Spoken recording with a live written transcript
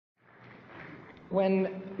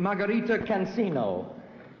When Margarita Cancino...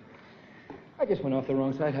 I just went off the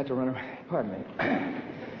wrong side, had to run around. Pardon me.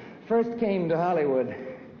 First came to Hollywood.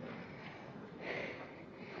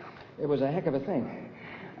 It was a heck of a thing.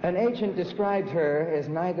 An agent described her as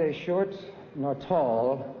neither short nor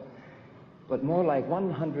tall, but more like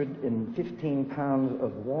 115 pounds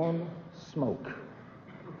of warm smoke.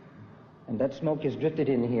 And that smoke has drifted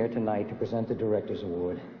in here tonight to present the Director's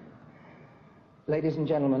Award. Ladies and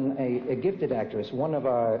gentlemen, a gifted actress, one of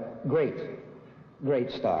our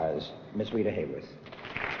great stars, Miss Rita Hayworth.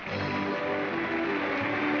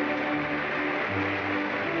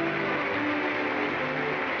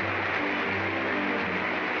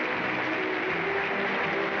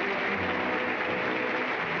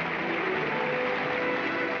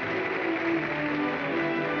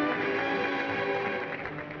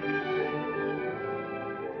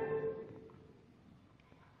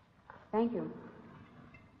 Thank you.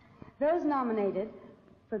 Those nominated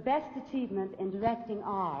for Best Achievement in Directing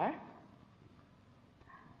are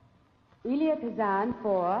Elia Kazan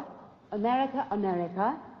for America,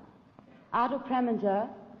 America, Otto Preminger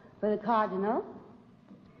for The Cardinal,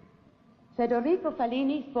 Federico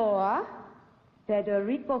Fellini for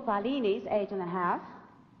Federico Fellini's 8½,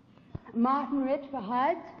 Martin Ritt for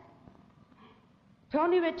HUD,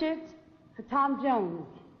 Tony Richards for Tom Jones.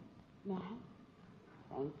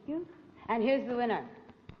 Thank you. And here's the winner.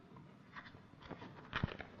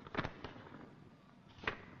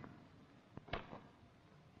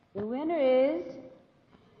 The winner is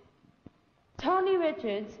Tony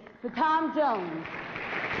Richards for Tom Jones.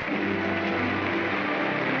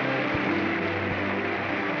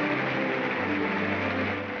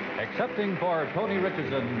 Accepting for Tony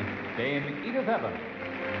Richardson, Dame Edith Evans.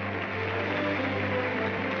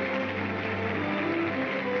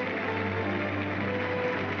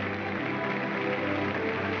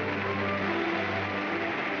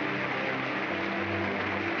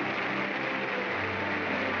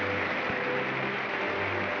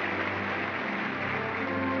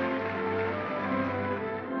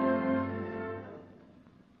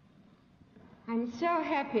 I'm so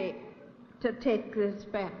happy to take this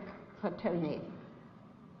back for Tony.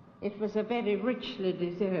 It was a very richly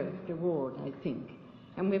deserved award, I think,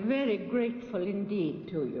 and we're very grateful indeed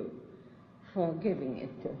to you for giving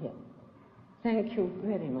it to him. Thank you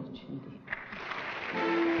very much indeed.